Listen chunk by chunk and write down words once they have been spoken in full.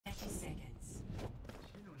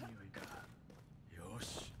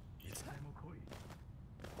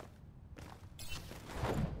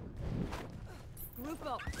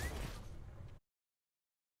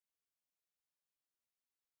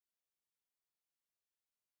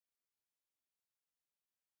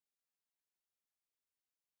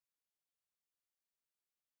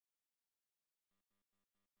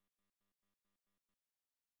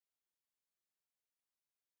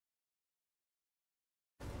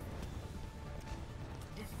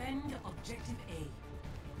Defend objective A.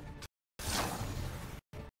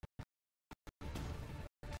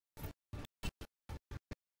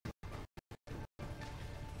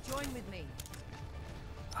 Join with me.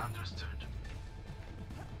 Understood.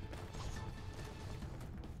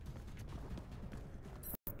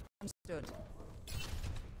 Understood.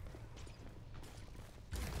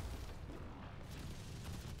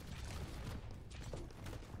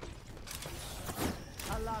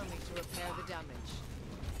 Allow me to repair the damage.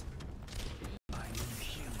 I need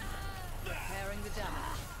healing. Repairing the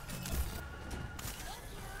damage.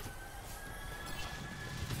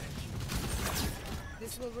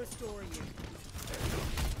 This will restore you.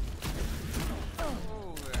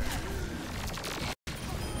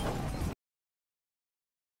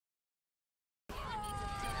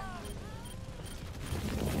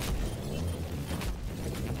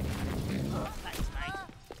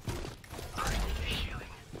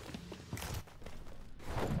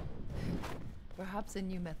 Perhaps a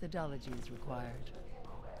new methodology is required.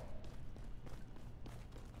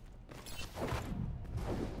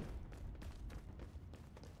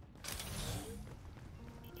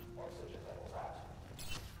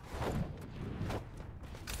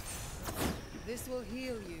 This will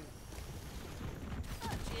heal you.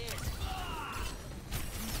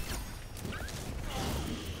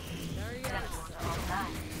 There he is.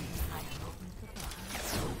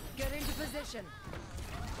 Get into position.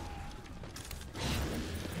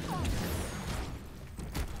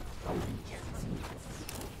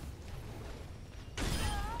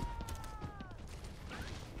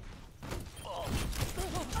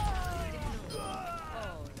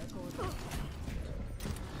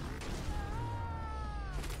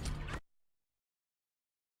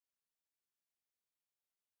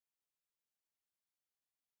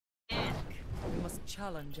 We must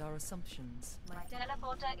challenge our assumptions. My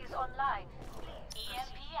teleporter is online.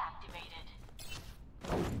 EMP activated.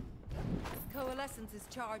 Coalescence is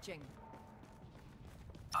charging.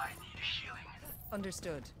 I need healing.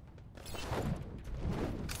 Understood.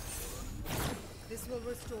 This will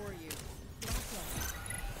restore you.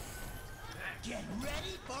 Get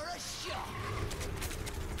ready for a shock!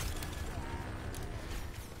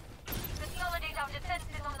 Consolidate our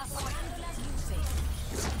defenses on the point.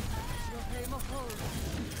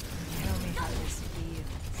 Tell me how this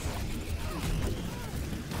feels.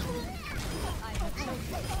 I have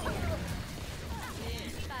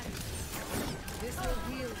This will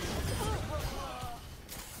heal you.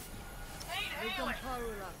 Welcome,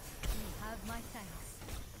 Parula. You have my thanks.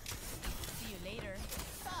 See you later.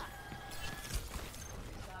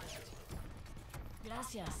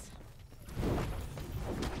 Gracias.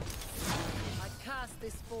 I cast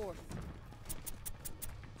this forth.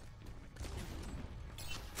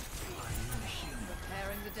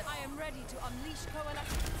 Preparing the I am ready to unleash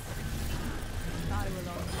coalescence. I will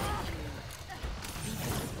unleash you.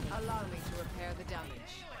 Allow me to repair the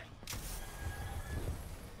damage.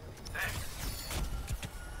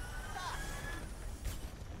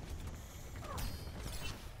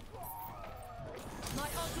 My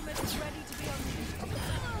ultimate is ready to be unleashed.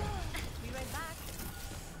 Be right back.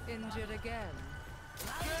 Injured again.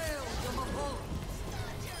 Hail the Mahal!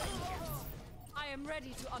 I am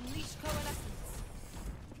ready to unleash coalescence.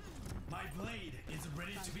 My blade is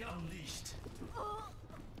ready to be unleashed.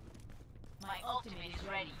 My ultimate is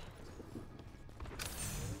ready.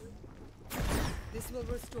 This will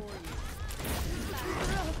restore you.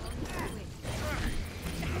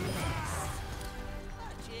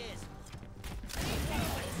 Cheers.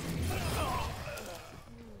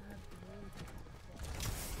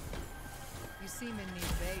 You seem in need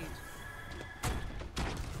of aid.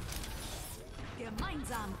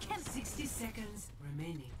 Gemeinsam camp 60 seconds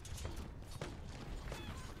remaining.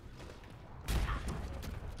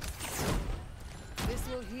 This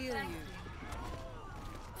will heal you.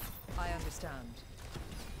 I understand.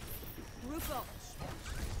 Group up.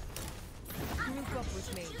 Group up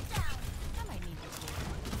with me. I might need this later.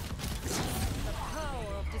 The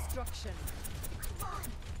power of destruction.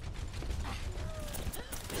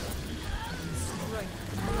 Strength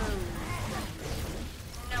grows.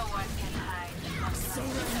 No one can hide.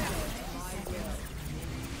 Surrender to my will.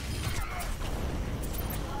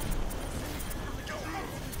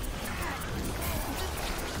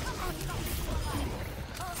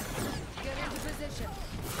 Get into position.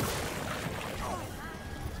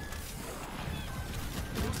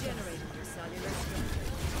 Regenerating your cellular strength.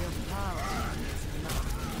 Your power is enough.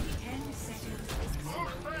 10 seconds.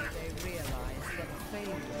 Slowly they realize that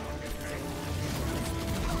failure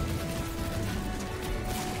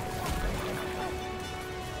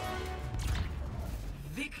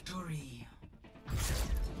Victory.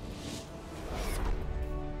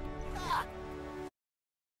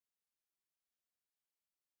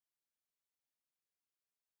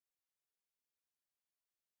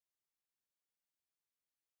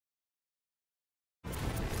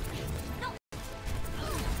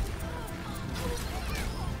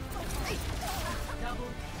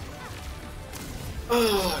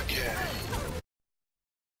 Okay.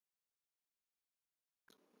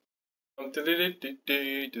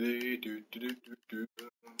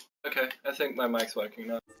 Okay, I think my mic's working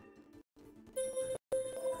now.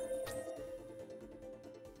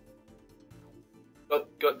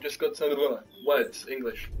 Just got some words,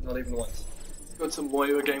 English, not even once. Got some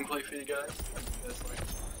Moira gameplay for you guys.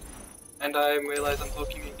 And I realize I'm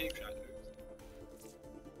talking in team chat.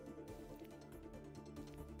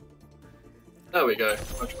 There we go,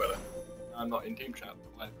 much better. I'm not in team chat,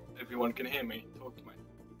 but everyone can hear me talk to me.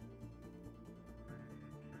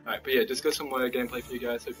 Alright, but yeah, just got some Moira gameplay for you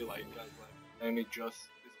guys. Hope you like it, guys. Mainly just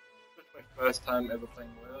this is my first time ever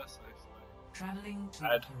playing Moira, so Traveling to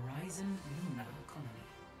Add. Horizon Lunar Colony.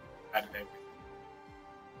 added everything.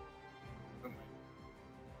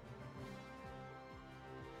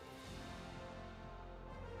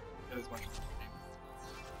 Get as much as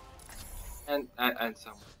I can. And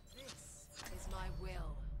some. This is my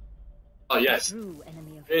will. Oh yes, True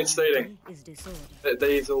enemy of reinstating. humanity is disorder.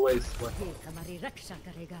 These always work. ये हमारी रक्षा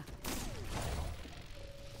करेगा.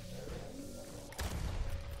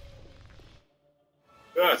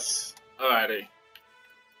 Yes. Alrighty.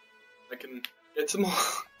 I can get some more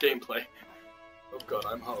gameplay. Oh god,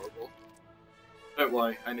 I'm horrible. Don't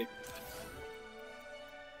worry, I need.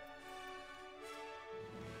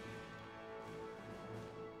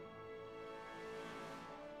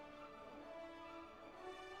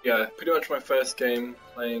 Yeah, pretty much my first game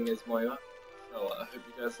playing as Moira, so I hope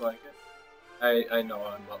you guys like it. I know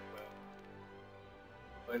I'm not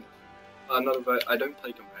I don't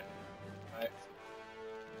play competitive, right?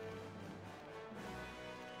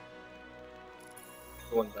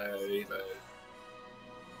 So, one day,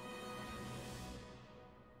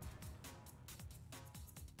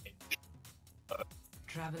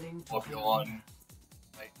 Traveling to off you Colony. on.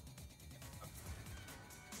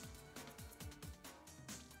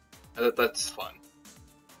 That's fun.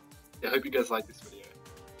 Yeah, I hope you guys like this video.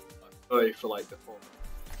 Sorry for like the form.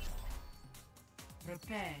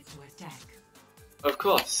 Prepare to attack. Of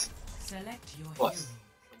course. Select your Of course.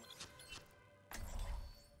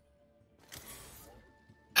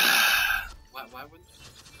 Why wouldn't?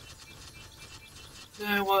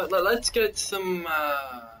 Yeah, well, let's get some.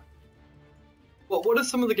 What is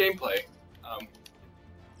some of the gameplay?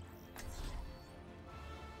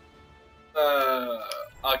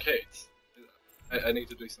 Arcades. I need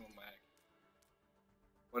to do some of my hack.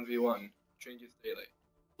 1v1 changes daily.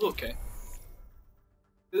 Okay.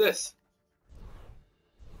 Do this.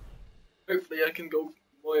 Hopefully I can go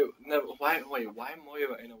Moira. Never. Why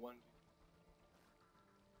Moira in a 1v?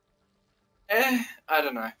 I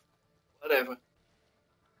don't know. Whatever.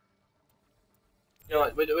 You know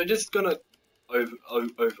what? We're just gonna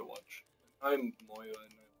Overwatch. I'm Moira.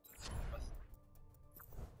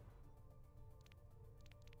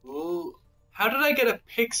 Ooh, how did I get a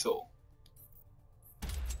pixel?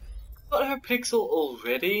 Got her pixel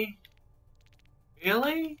already?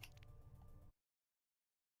 Really?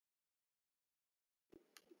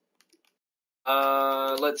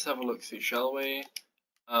 Let's have a look see, shall we?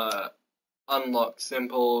 Unlock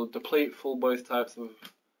simple, deplete full both types of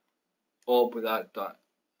orb without dot.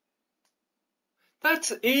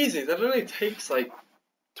 That's easy, that only takes like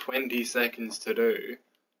 20 seconds to do.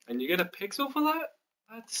 And you get a pixel for that?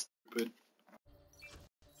 That's stupid.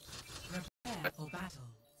 Prepare for battle.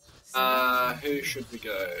 Who should we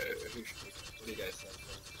go? What do you guys think?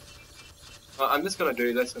 I'm just gonna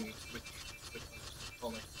do this and with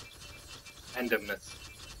randomness.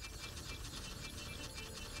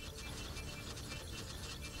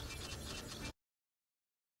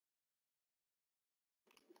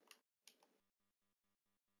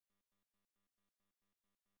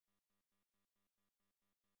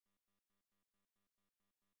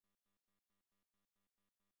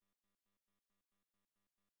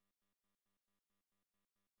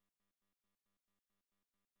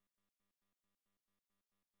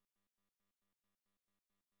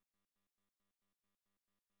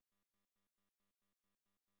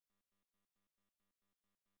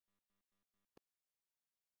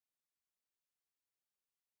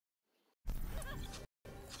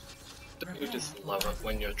 Don't you just love it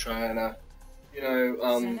when you're trying to, you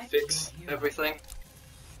know, fix everything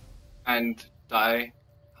and die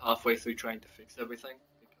halfway through trying to fix everything?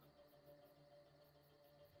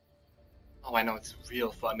 Oh, I know, it's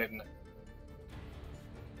real fun, isn't it?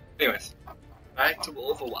 Anyways, back to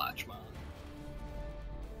Overwatch, man.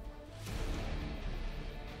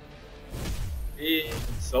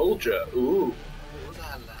 Soldier, ooh.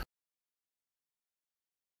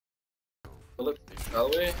 Let's see, shall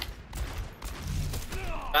we?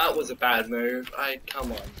 That was a bad move.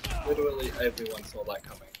 Come on. Literally everyone saw that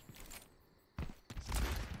coming.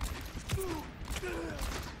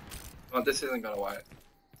 Oh, this isn't gonna work.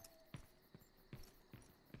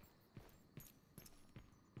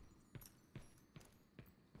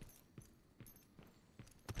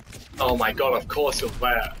 Oh my god, of course you're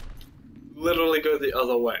there. Literally go the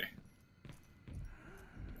other way.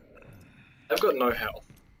 I've got no health.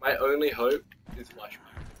 My only hope is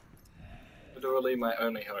flashback. Literally my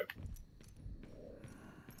only hope.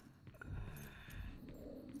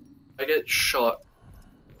 I get shot.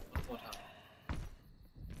 What happened?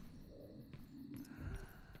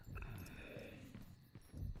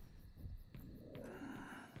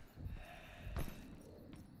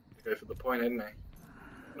 Go for the point, isn't they?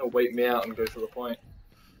 Gonna wait me out and go for the point.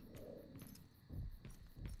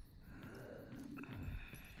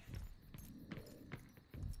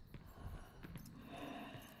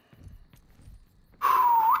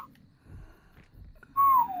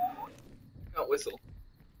 Can't whistle.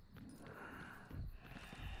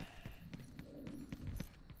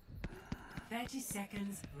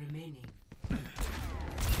 Seconds remaining.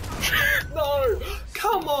 No!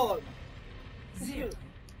 Come on! 0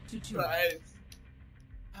 to 2. Right.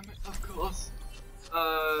 Damn it, of course.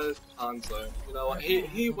 Hanzo. You know what?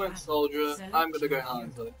 He went soldier. I'm gonna go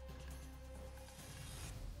Hanzo.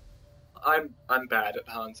 I'm bad at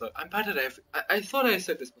Hanzo. I'm bad at every. I thought I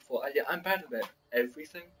said this before. Yeah, I'm bad at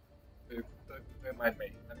everything. Don't mind me.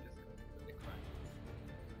 I'm just really crying.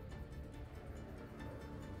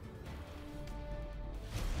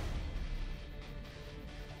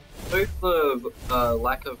 Both the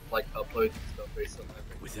lack of like uploads and stuff recently.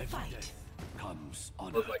 With every death comes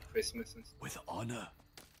honor. Was like Christmas and stuff. With honor,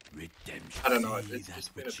 redemption. I don't know. See It's that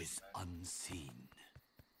just been which a bit is bad. unseen.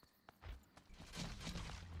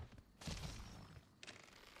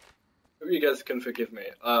 Hope you guys can forgive me.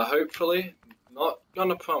 Hopefully, not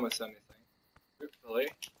gonna promise anything. Hopefully,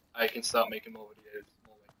 I can start making more videos.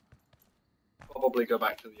 Probably go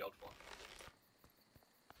back to the old one.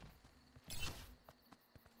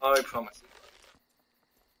 No promises.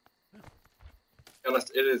 To be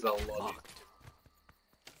honest, it is a lot.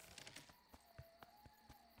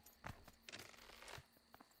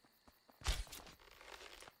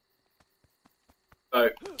 So,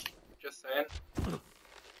 just saying.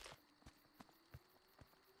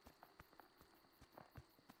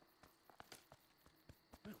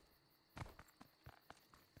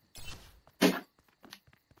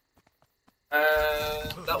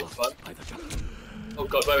 That was fun. Oh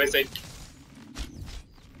god, where is he?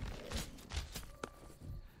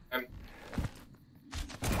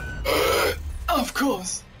 Of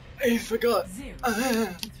course! I forgot! 0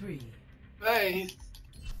 to 3. Hey!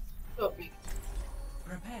 Stop me.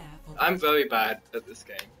 Prepare for I'm very bad at this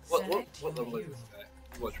game. What Select level your is this hero.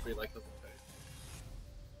 guy? Watch me like level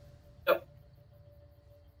 2. Yep.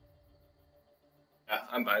 Yeah,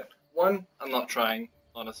 I'm bad. 1, I'm not trying,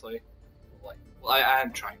 honestly. Like, well, I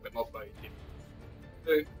am trying, but not very deep.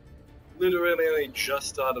 2, literally only just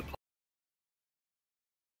started playing.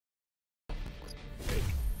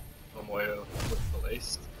 Somewhere with the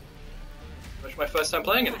least. It's my first time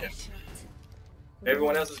playing it again.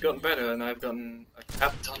 Everyone else has gotten better, and I've gotten a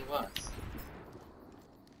crap ton worse.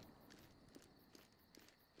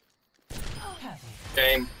 perfect.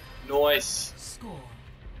 Game, noise. Score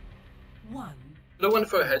 1. I don't want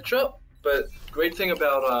for a headshot, but great thing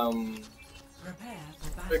about Prepare for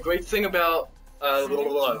the battle. great thing about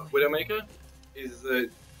Widowmaker is that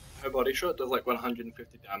her body shot does like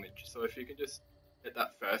 150 damage. So if you can just hit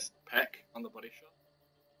that first peck on the body shot,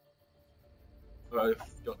 or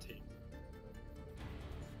your team.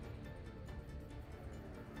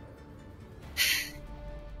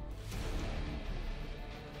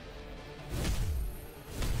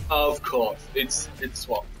 Of course, it's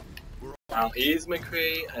swapped. Now he's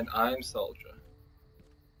McCree and I'm Soldier.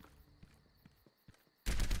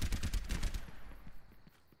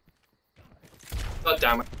 God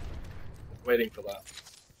damn it. Waiting for that.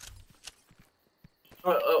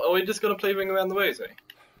 Oh, are we just gonna play Ring Around the Rosie?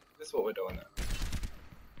 This is what we're doing now.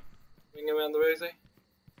 Ring Around the Rosie?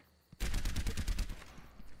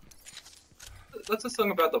 That's a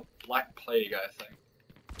song about the Black Plague, I think.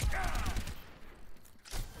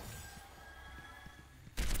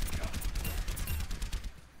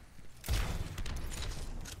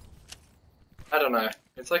 I don't know.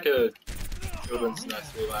 It's like a children's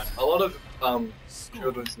nursery rhyme. A lot of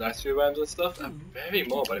children's nursery rhymes and stuff are very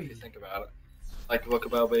morbid if you think about it. Like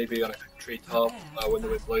Rockabelle Baby on a treetop when there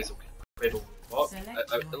was loads of cradle rock.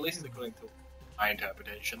 At least according to my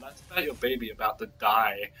interpretation, that's about your baby about to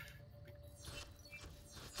die.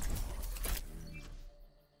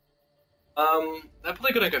 They're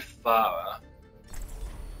probably gonna go far.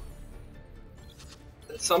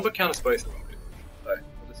 Somber counter space. So we'll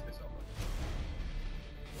just go Somber.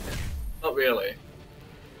 Not really.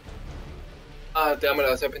 Ah, damn it!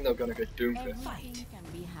 I was hoping they were gonna go Doomfist. Everything can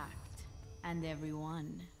be hacked. And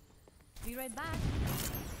everyone. Be right back.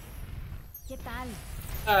 ¿Qué tal?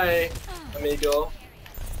 Hi, amigo.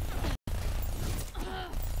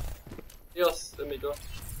 Dios, amigo.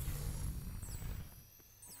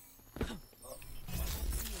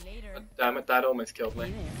 See you later. Damn it! That almost killed Be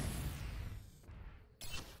me. there.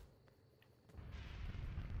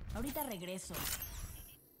 Ahorita regreso.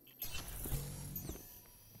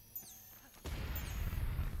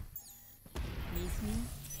 Miss me?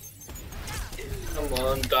 Come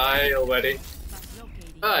on, die already.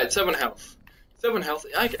 Locating. Alright, 7 health. 7 health.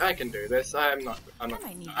 I can do this. I'm not. I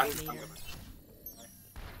might need I'm this later. gonna.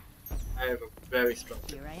 I have a very strong.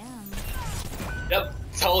 Here I am. Yep,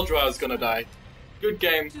 told you I was gonna die. Good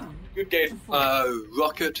game. Good game.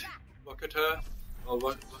 Rocketer. Or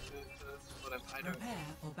whatever. I don't.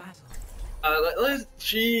 Prepare for battle. Let's.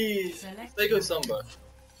 Jeez. They go Somber.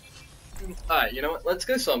 Alright, you know what? Let's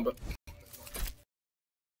go Somber.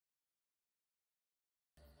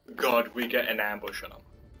 God, we get an ambush on them.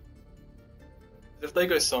 If they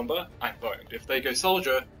go Somber, I'm boned. If they go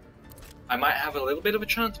Soldier, I might have a little bit of a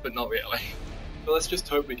chance, but not really. So let's just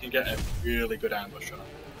hope we can get a really good ambush on them.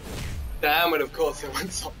 Damn it, of course it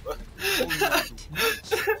went Somber.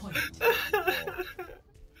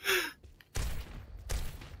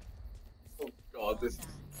 Oh god, this is...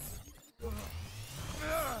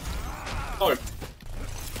 Oh!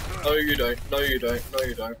 No you don't, no you don't, no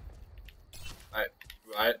you don't.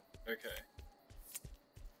 Right, okay.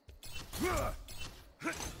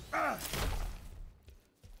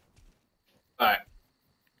 Alright.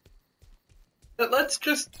 Let's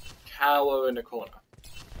just cower in a corner.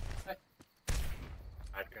 Okay.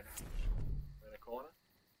 I'd go in a corner.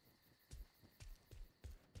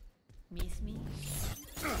 Miss me?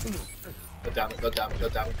 God damn it, god damn it,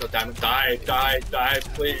 god damn it, god damn it. Die,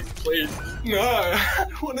 please, please. No! I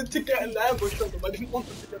wanted to get an ambush on them, I didn't want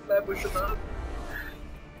them to get an ambush on them.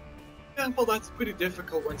 Yeah, well that's pretty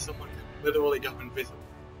difficult when someone can literally go invisible.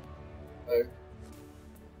 Oh.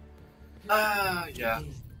 Yeah.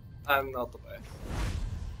 I'm not the best.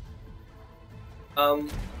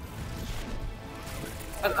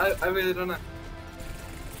 I really don't know.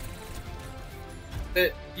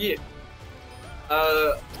 Yeah.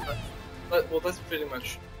 Well, that's pretty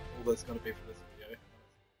much all that's gonna be for this video.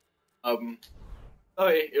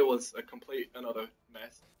 Sorry, it was a complete another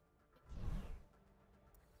mess.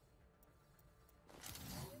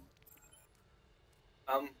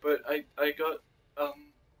 But I got,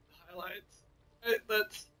 highlights.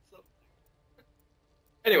 That's something.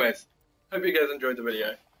 Anyways, hope you guys enjoyed the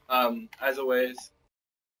video. As always,